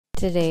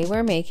Today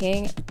we're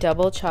making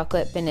double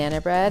chocolate banana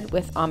bread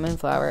with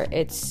almond flour.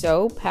 It's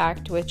so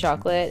packed with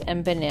chocolate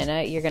and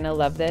banana. You're gonna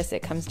love this.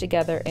 It comes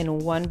together in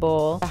one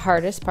bowl. The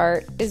hardest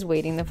part is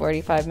waiting the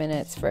 45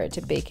 minutes for it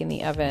to bake in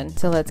the oven.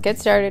 So let's get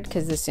started,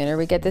 because the sooner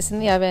we get this in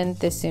the oven,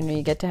 the sooner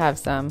you get to have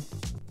some.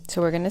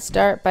 So we're gonna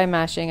start by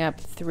mashing up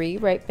 3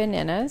 ripe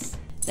bananas.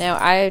 Now,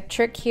 a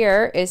trick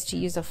here is to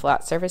use a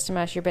flat surface to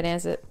mash your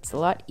bananas. It's a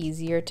lot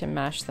easier to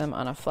mash them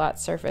on a flat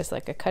surface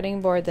like a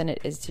cutting board than it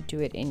is to do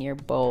it in your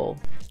bowl.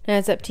 Now,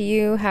 it's up to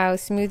you how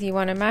smooth you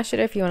want to mash it,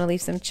 if you want to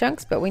leave some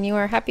chunks, but when you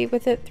are happy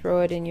with it,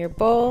 throw it in your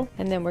bowl.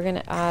 And then we're going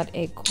to add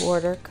a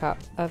 1/4 cup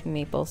of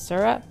maple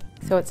syrup.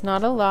 So it's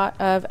not a lot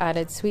of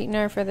added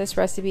sweetener for this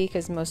recipe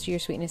because most of your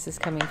sweetness is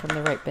coming from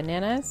the ripe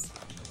bananas.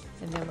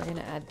 And then we're going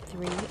to add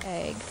 3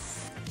 eggs.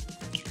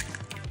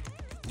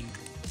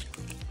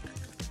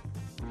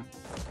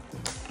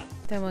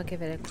 Then we'll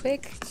give it a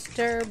quick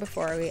stir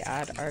before we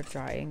add our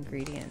dry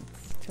ingredients.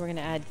 So we're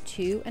gonna add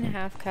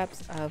 2½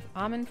 cups of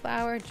almond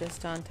flour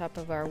just on top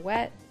of our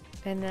wet,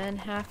 and then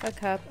 1/2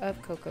 cup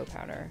of cocoa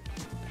powder.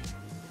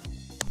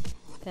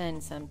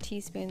 Then some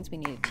teaspoons. We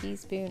need a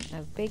teaspoon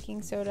of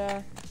baking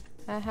soda,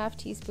 a 1/2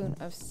 teaspoon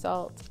of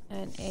salt,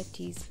 and a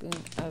teaspoon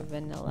of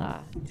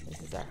vanilla.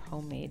 This is our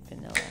homemade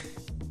vanilla.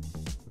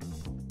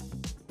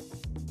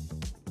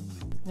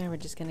 Now we're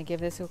just going to give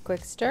this a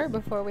quick stir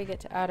before we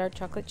get to add our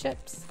chocolate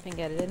chips and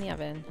get it in the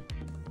oven.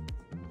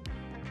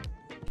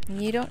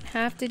 You don't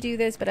have to do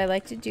this, but I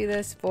like to do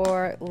this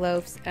for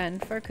loaves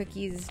and for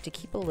cookies to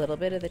keep a little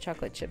bit of the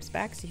chocolate chips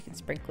back so you can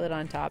sprinkle it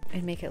on top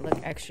and make it look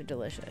extra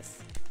delicious.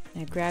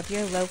 Now grab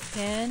your loaf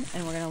pan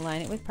and we're going to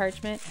line it with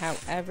parchment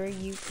however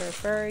you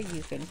prefer.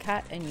 You can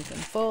cut and you can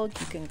fold,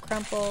 you can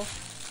crumple.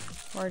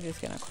 We're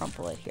just going to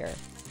crumple it here.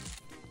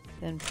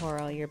 Then pour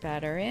all your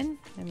batter in,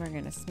 and we're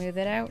gonna smooth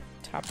it out,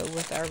 top it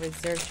with our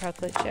reserved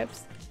chocolate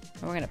chips,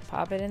 and we're gonna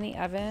pop it in the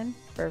oven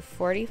for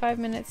 45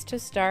 minutes to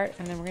start,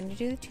 and then we're gonna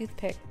do the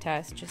toothpick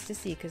test just to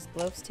see, because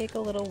loaves take a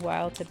little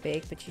while to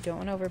bake, but you don't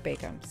wanna over bake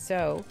them.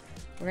 So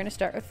we're gonna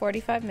start with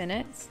 45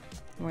 minutes,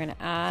 and we're gonna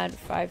add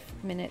 5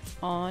 minutes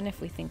on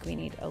if we think we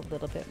need a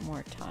little bit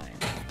more time.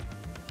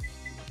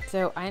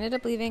 So I ended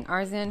up leaving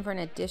ours in for an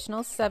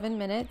additional 7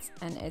 minutes,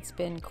 and it's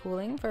been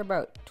cooling for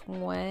about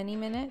 20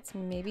 minutes,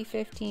 maybe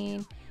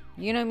 15.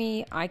 You know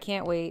me, I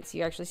can't wait. So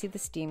you actually see the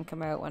steam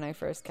come out when I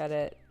first cut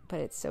it, but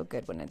it's so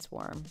good when it's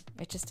warm.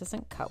 It just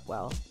doesn't cut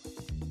well.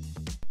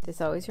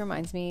 This always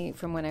reminds me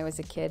from when I was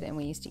a kid and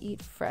we used to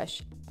eat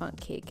fresh bundt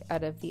cake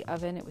out of the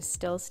oven. It was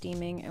still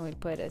steaming, and we'd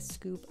put a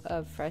scoop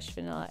of fresh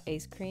vanilla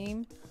ice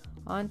cream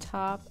on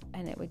top,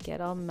 and it would get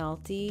all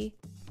melty.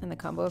 And the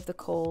combo of the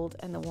cold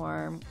and the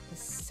warm was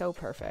so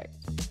perfect.